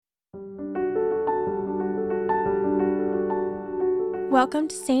Welcome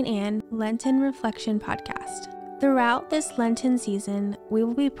to St. Anne Lenten Reflection Podcast. Throughout this Lenten season, we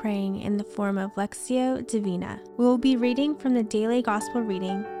will be praying in the form of Lectio Divina. We will be reading from the daily Gospel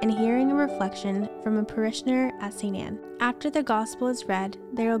reading and hearing a reflection from a parishioner at St. Anne. After the Gospel is read,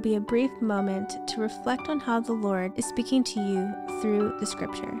 there will be a brief moment to reflect on how the Lord is speaking to you through the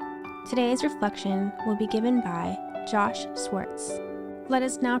Scripture. Today's reflection will be given by Josh Schwartz. Let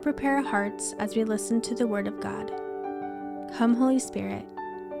us now prepare our hearts as we listen to the Word of God. Come, Holy Spirit.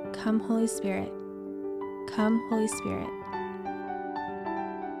 Come, Holy Spirit. Come, Holy Spirit.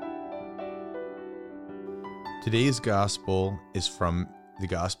 Today's gospel is from the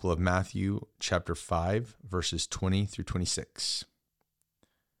Gospel of Matthew, chapter 5, verses 20 through 26.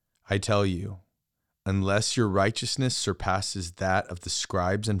 I tell you, unless your righteousness surpasses that of the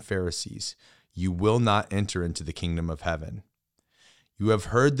scribes and Pharisees, you will not enter into the kingdom of heaven. You have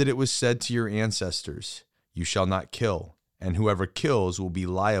heard that it was said to your ancestors, you shall not kill, and whoever kills will be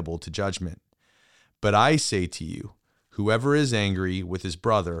liable to judgment. But I say to you, whoever is angry with his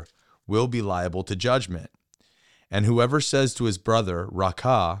brother will be liable to judgment. And whoever says to his brother,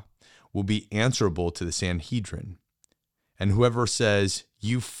 Rakah, will be answerable to the Sanhedrin. And whoever says,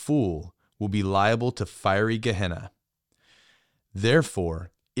 you fool, will be liable to fiery Gehenna. Therefore,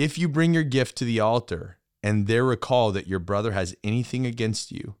 if you bring your gift to the altar, and there recall that your brother has anything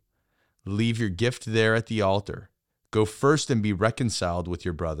against you, leave your gift there at the altar. Go first and be reconciled with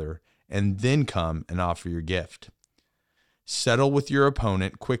your brother, and then come and offer your gift. Settle with your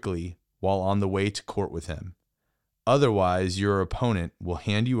opponent quickly while on the way to court with him. Otherwise, your opponent will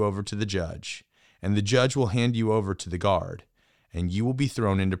hand you over to the judge, and the judge will hand you over to the guard, and you will be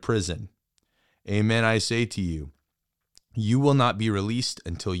thrown into prison. Amen, I say to you, you will not be released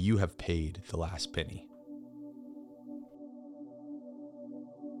until you have paid the last penny.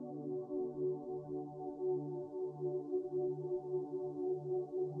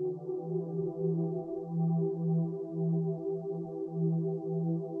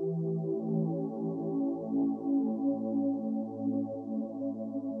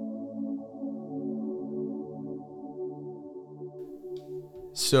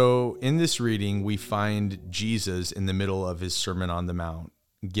 So in this reading, we find Jesus in the middle of his Sermon on the Mount,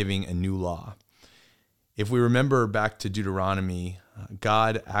 giving a new law. If we remember back to Deuteronomy,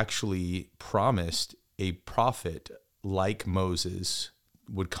 God actually promised a prophet like Moses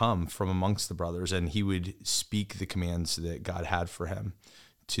would come from amongst the brothers, and he would speak the commands that God had for him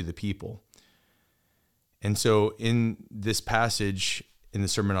to the people. And so in this passage, in the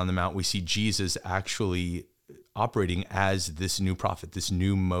Sermon on the Mount, we see Jesus actually operating as this new prophet, this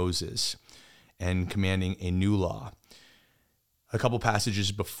new Moses, and commanding a new law. A couple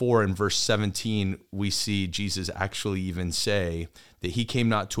passages before, in verse 17, we see Jesus actually even say that he came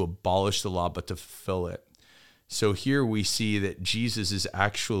not to abolish the law, but to fulfill it. So here we see that Jesus is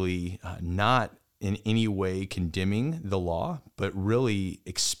actually not in any way condemning the law, but really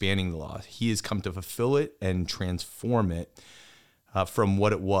expanding the law. He has come to fulfill it and transform it from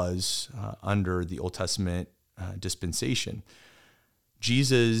what it was under the Old Testament dispensation.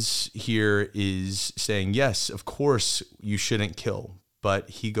 Jesus here is saying, yes, of course you shouldn't kill, but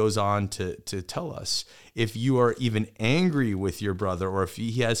he goes on to tell us, if you are even angry with your brother, or if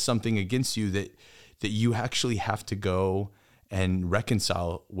he has something against you, that you actually have to go and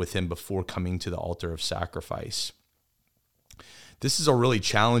reconcile with him before coming to the altar of sacrifice. This is a really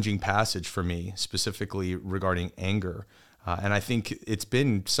challenging passage for me, specifically regarding anger. And I think it's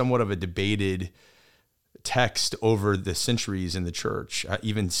been somewhat of a debated text over the centuries in the church.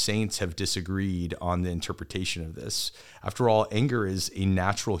 Even saints have disagreed on the interpretation of this. After all, anger is a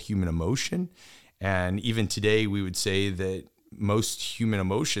natural human emotion. And even today, we would say that most human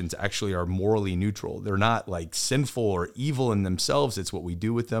emotions actually are morally neutral. They're not like sinful or evil in themselves. It's what we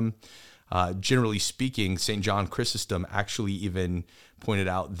do with them. Generally speaking, St. John Chrysostom actually even pointed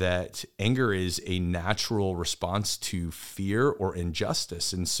out that anger is a natural response to fear or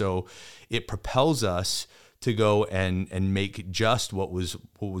injustice. And so it propels us to go and make just what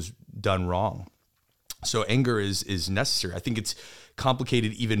was done wrong. So anger is necessary. I think it's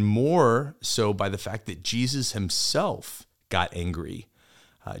complicated even more so by the fact that Jesus himself got angry.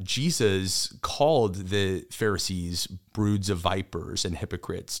 Jesus called the Pharisees broods of vipers and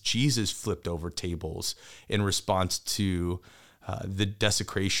hypocrites. Jesus flipped over tables in response to the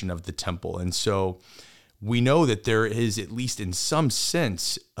desecration of the temple. And so we know that there is, at least in some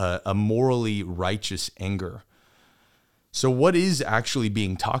sense, a morally righteous anger. So what is actually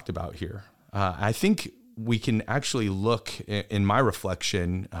being talked about here? I think we can actually look, in my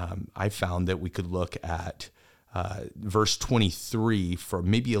reflection, I found that we could look at verse 23 for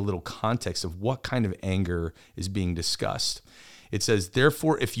maybe a little context of what kind of anger is being discussed. It says,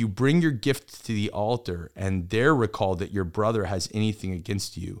 therefore, if you bring your gift to the altar and there recall that your brother has anything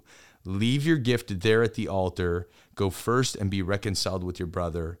against you, leave your gift there at the altar, go first and be reconciled with your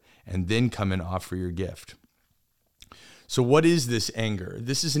brother, and then come and offer your gift. So what is this anger?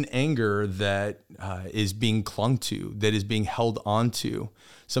 This is an anger that is being clung to, that is being held onto,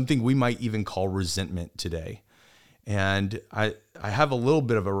 something we might even call resentment today. And I have a little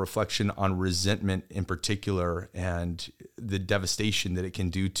bit of a reflection on resentment in particular and the devastation that it can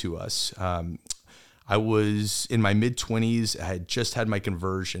do to us. I was in my mid-20s. I had just had my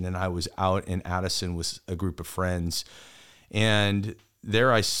conversion, and I was out in Addison with a group of friends. And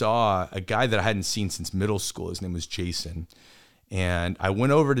there I saw a guy that I hadn't seen since middle school. His name was Jason. And I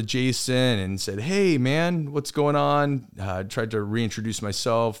went over to Jason and said, hey, man, what's going on? I tried to reintroduce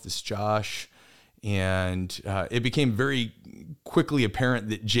myself. This is Josh. And it became very quickly apparent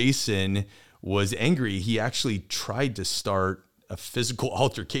that Jason was angry. He actually tried to start a physical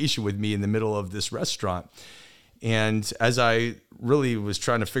altercation with me in the middle of this restaurant. And as I really was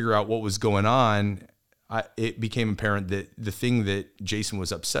trying to figure out what was going on, it became apparent that the thing that Jason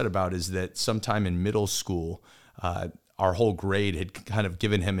was upset about is that sometime in middle school, our whole grade had kind of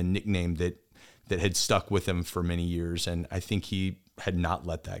given him a nickname that had stuck with him for many years. And I think he had not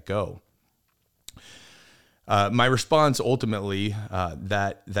let that go. My response ultimately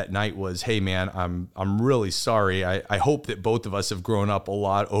that night was, hey man, I'm really sorry. I hope that both of us have grown up a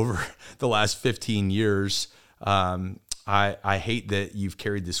lot over the last 15 years. I hate that you've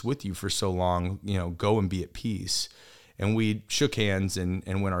carried this with you for so long. Go and be at peace. And we shook hands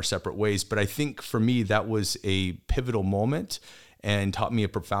and went our separate ways. But I think for me, that was a pivotal moment and taught me a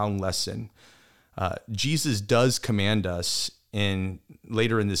profound lesson. Jesus does command us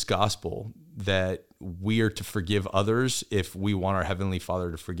later in this gospel that we are to forgive others if we want our Heavenly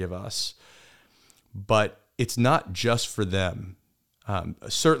Father to forgive us. But it's not just for them.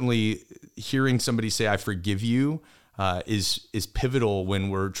 Certainly hearing somebody say, I forgive you, is pivotal when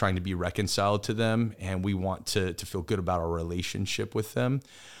we're trying to be reconciled to them and we want to feel good about our relationship with them.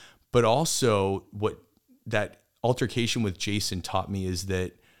 But also what that altercation with Jason taught me is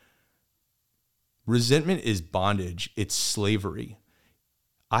that resentment is bondage. It's slavery.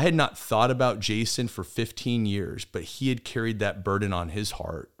 I had not thought about Jason for 15 years, but he had carried that burden on his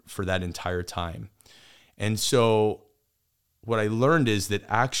heart for that entire time. And so what I learned is that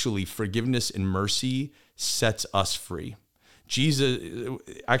actually forgiveness and mercy sets us free. Jesus,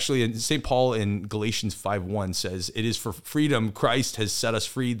 actually, in St. Paul in Galatians 5:1 says, it is for freedom Christ has set us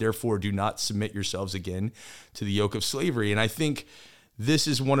free, therefore do not submit yourselves again to the yoke of slavery. And I think this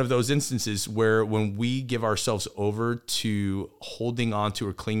is one of those instances where when we give ourselves over to holding on to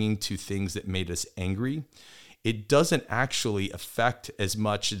or clinging to things that made us angry, it doesn't actually affect as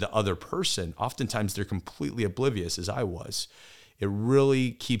much the other person. Oftentimes they're completely oblivious, as I was. It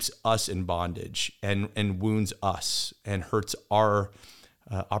really keeps us in bondage and wounds us and hurts our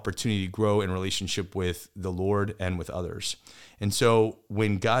opportunity to grow in relationship with the Lord and with others. And so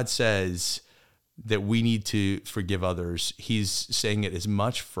when God says that we need to forgive others, he's saying it as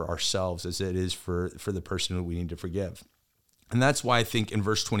much for ourselves as it is for the person who we need to forgive. And that's why I think in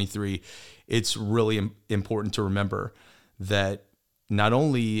verse 23, it's really important to remember that not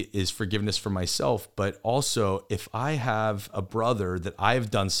only is forgiveness for myself, but also if I have a brother that I've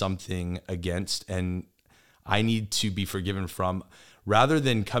done something against and I need to be forgiven from, rather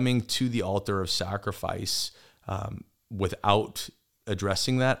than coming to the altar of sacrifice without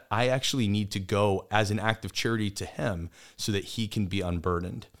addressing that, I actually need to go as an act of charity to him so that he can be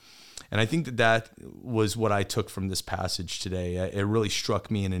unburdened. And I think that was what I took from this passage today. It really struck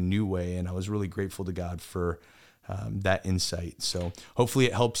me in a new way, and I was really grateful to God for that insight. So hopefully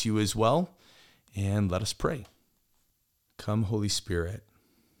it helps you as well. And let us pray. Come, Holy Spirit.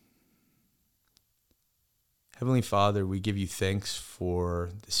 Heavenly Father, we give you thanks for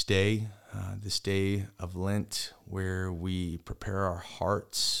this day of Lent, where we prepare our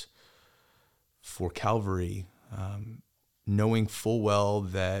hearts for Calvary, knowing full well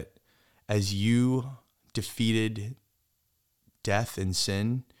that as you defeated death and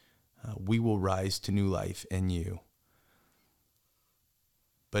sin, we will rise to new life in you.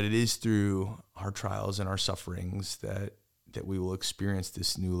 But it is through our trials and our sufferings that we will experience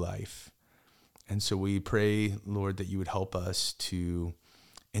this new life. And so we pray, Lord, that you would help us to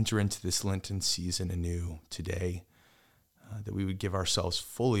enter into this Lenten season anew today, that we would give ourselves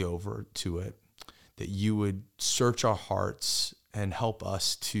fully over to it, that you would search our hearts and help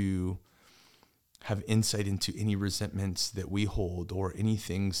us to have insight into any resentments that we hold or any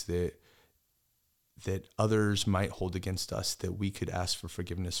things that others might hold against us that we could ask for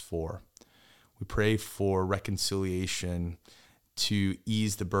forgiveness for. We pray for reconciliation to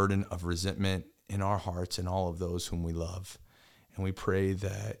ease the burden of resentment in our hearts and all of those whom we love. And we pray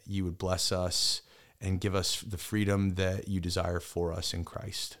that you would bless us and give us the freedom that you desire for us in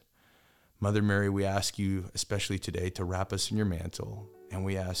Christ. Mother Mary, we ask you, especially today, to wrap us in your mantle. And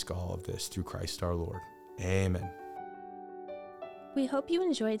we ask all of this through Christ our Lord. Amen. We hope you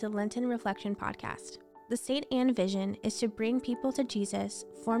enjoyed the Lenten Reflection podcast. The St. Anne vision is to bring people to Jesus,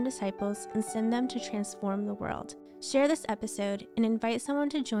 form disciples, and send them to transform the world. Share this episode and invite someone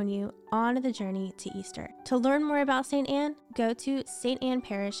to join you on the journey to Easter. To learn more about St. Anne, go to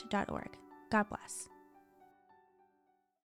stanneparish.org. God bless.